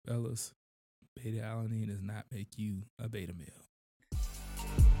Fellas, beta alanine does not make you a beta male.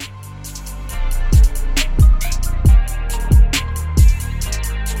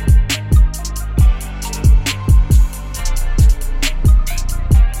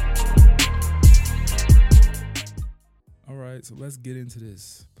 All right, so let's get into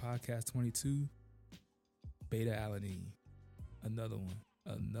this. Podcast 22, beta alanine. Another one.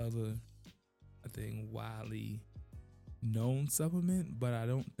 Another, I think, widely known supplement, but I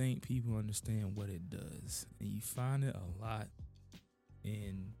don't think people understand what it does. And you find it a lot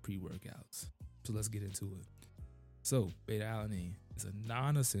in pre-workouts. So let's get into it. So beta alanine is a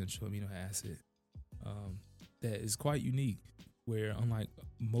non-essential amino acid that is quite unique, where unlike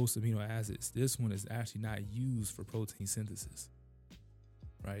most amino acids, this one is actually not used for protein synthesis,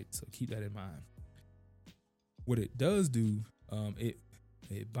 right? So keep that in mind. What it does do, it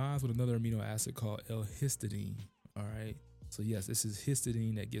bonds with another amino acid called L-histidine. All right. So yes, this is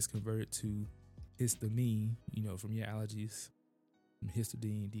histidine that gets converted to histamine, from your allergies, from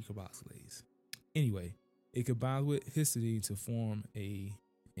histidine decarboxylase. Anyway, it combines with histidine to form a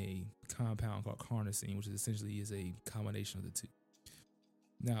compound called carnosine, which essentially is a combination of the two.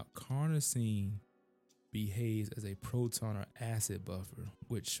 Now, carnosine behaves as a proton or acid buffer,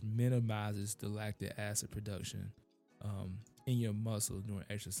 which minimizes the lactic acid production in your muscle during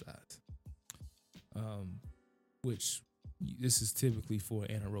exercise. Which this is typically for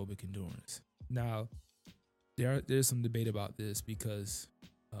anaerobic endurance. Now, there's some debate about this because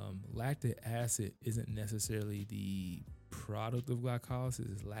lactic acid isn't necessarily the product of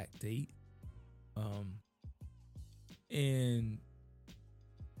glycolysis, it's lactate. And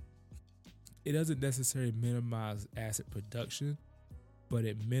it doesn't necessarily minimize acid production, but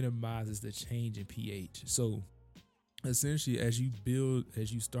it minimizes the change in pH. So essentially, as you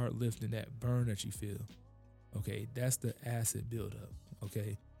start lifting, that burn that you feel, okay, that's the acid buildup,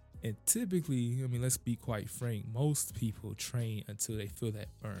 okay? And typically, let's be quite frank, most people train until they feel that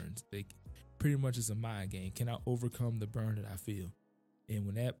burns. They pretty much is a mind game. Can I overcome the burn that I feel? And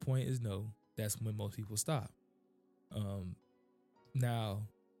when that point is no, that's when most people stop. Now,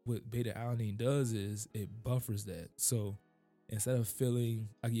 what beta alanine does is it buffers that. So instead of feeling,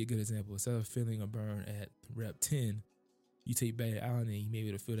 I'll give you a good example. Instead of feeling a burn at rep 10, you take beta alanine, you may be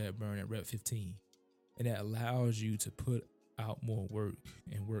able to feel that burn at rep 15. And that allows you to put out more work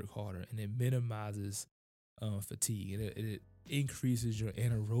and work harder. And it minimizes fatigue. And it increases your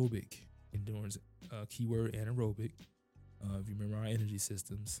anaerobic endurance. Keyword anaerobic. If you remember our energy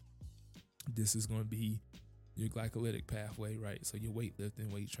systems, this is going to be your glycolytic pathway, right? So your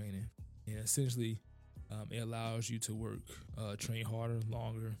weightlifting, weight training. And essentially, it allows you to work, train harder,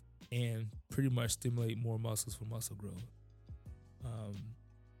 longer, and pretty much stimulate more muscles for muscle growth.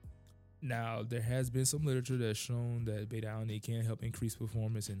 Now, there has been some literature that's shown that beta alanine can help increase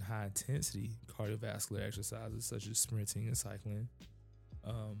performance in high intensity cardiovascular exercises such as sprinting and cycling.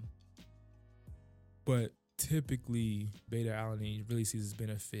 But typically, beta alanine really sees its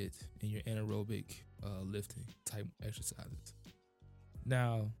benefit in your anaerobic lifting type exercises.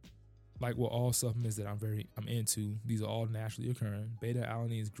 Now, like with all supplements that I'm into, these are all naturally occurring. Beta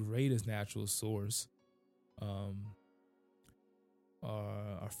alanine's greatest natural source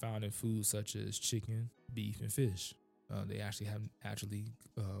are found in foods such as chicken, beef, and fish. They actually have naturally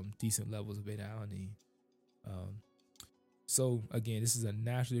decent levels of beta alanine. So again, this is a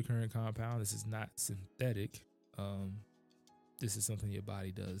naturally occurring compound. This is not synthetic. This is something your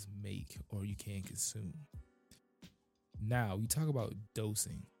body does make or you can consume. Now, we talk about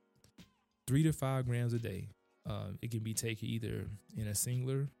dosing. 3 to 5 grams a day. It can be taken either in a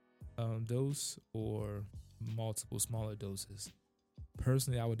singular dose or multiple smaller doses.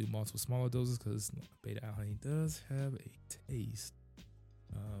 Personally, I would do multiple smaller doses because beta alanine does have a taste.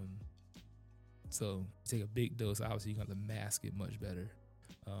 So you take a big dose, obviously you're going to mask it much better.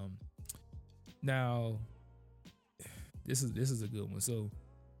 Now, this is a good one. So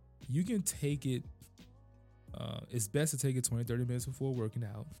you can take it. It's best to take it 20-30 minutes before working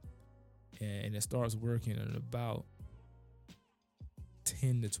out, and it starts working in about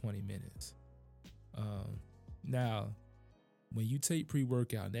 10 to 20 minutes. Now, when you take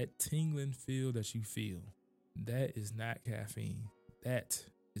pre-workout, that tingling feel that you feel, that is not caffeine. That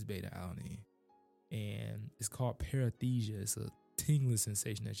is beta alanine. And it's called paresthesia. It's a tingling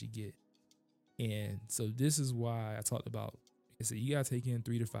sensation that you get. And so this is why I talked about, I said, you got to take in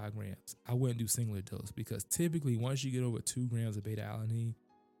 3 to 5 grams. I wouldn't do singular dose because typically once you get over 2 grams of beta alanine,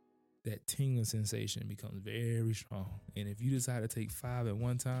 that tingling sensation becomes very strong. And if you decide to take 5 at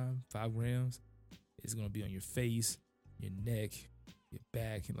one time, 5 grams, it's going to be on your face, your neck, your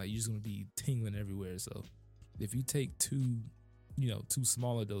back, and like you're just going to be tingling everywhere. So if you take 2 2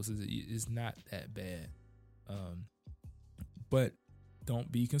 smaller doses, it's not that bad. But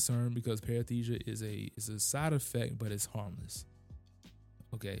don't be concerned, because paresthesia is a side effect, but it's harmless.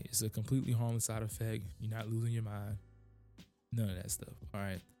 Okay, it's a completely harmless side effect. You're not losing your mind. None of that stuff. All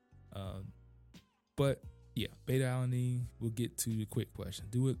right. But yeah, beta-alanine. We'll get to the quick question.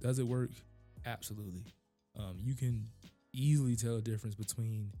 Does it work? Absolutely. You can easily tell the difference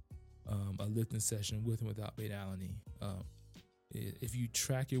between a lifting session with and without beta-alanine. If you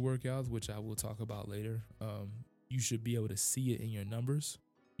track your workouts, which I will talk about later, you should be able to see it in your numbers.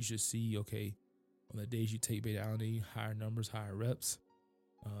 You should see, okay, on the days you take beta-alanine, higher numbers, higher reps.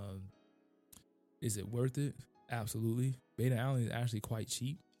 Is it worth it? Absolutely. Beta-alanine is actually quite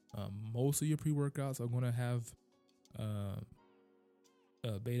cheap. Most of your pre-workouts are going to have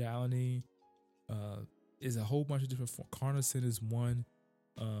beta-alanine. Is a whole bunch of different Carnosine is one.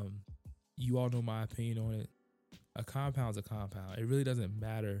 You all know my opinion on it. A compound's a compound. It really doesn't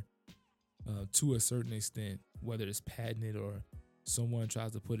matter to a certain extent whether it's patented or someone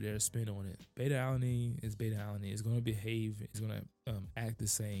tries to put their spin on it. Beta-alanine is beta-alanine. It's going to behave. It's going to act the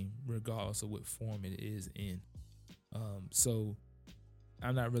same regardless of what form it is in. So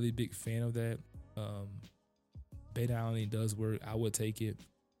I'm not really a big fan of that. Beta-alanine does work. I would take it.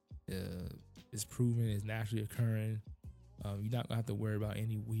 It's proven. It's naturally occurring. You're not going to have to worry about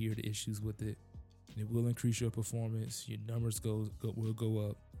any weird issues with it. It will increase your performance. Your numbers will go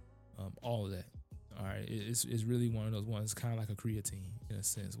up. All of that. All right. It's really one of those ones, kind of like a creatine in a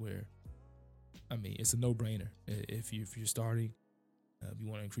sense, where, I mean, it's a no-brainer. If you're starting, if you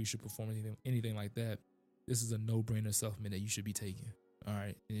want to increase your performance, anything like that, this is a no-brainer supplement that you should be taking. All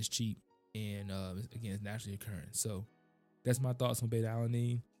right. And it's cheap. And again, it's naturally occurring. So that's my thoughts on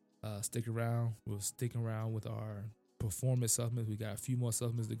beta-alanine. Stick around. We'll stick around with our performance supplements. We got a few more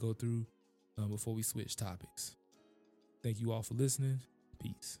supplements to go through before we switch topics. Thank you all for listening.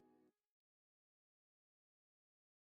 Peace.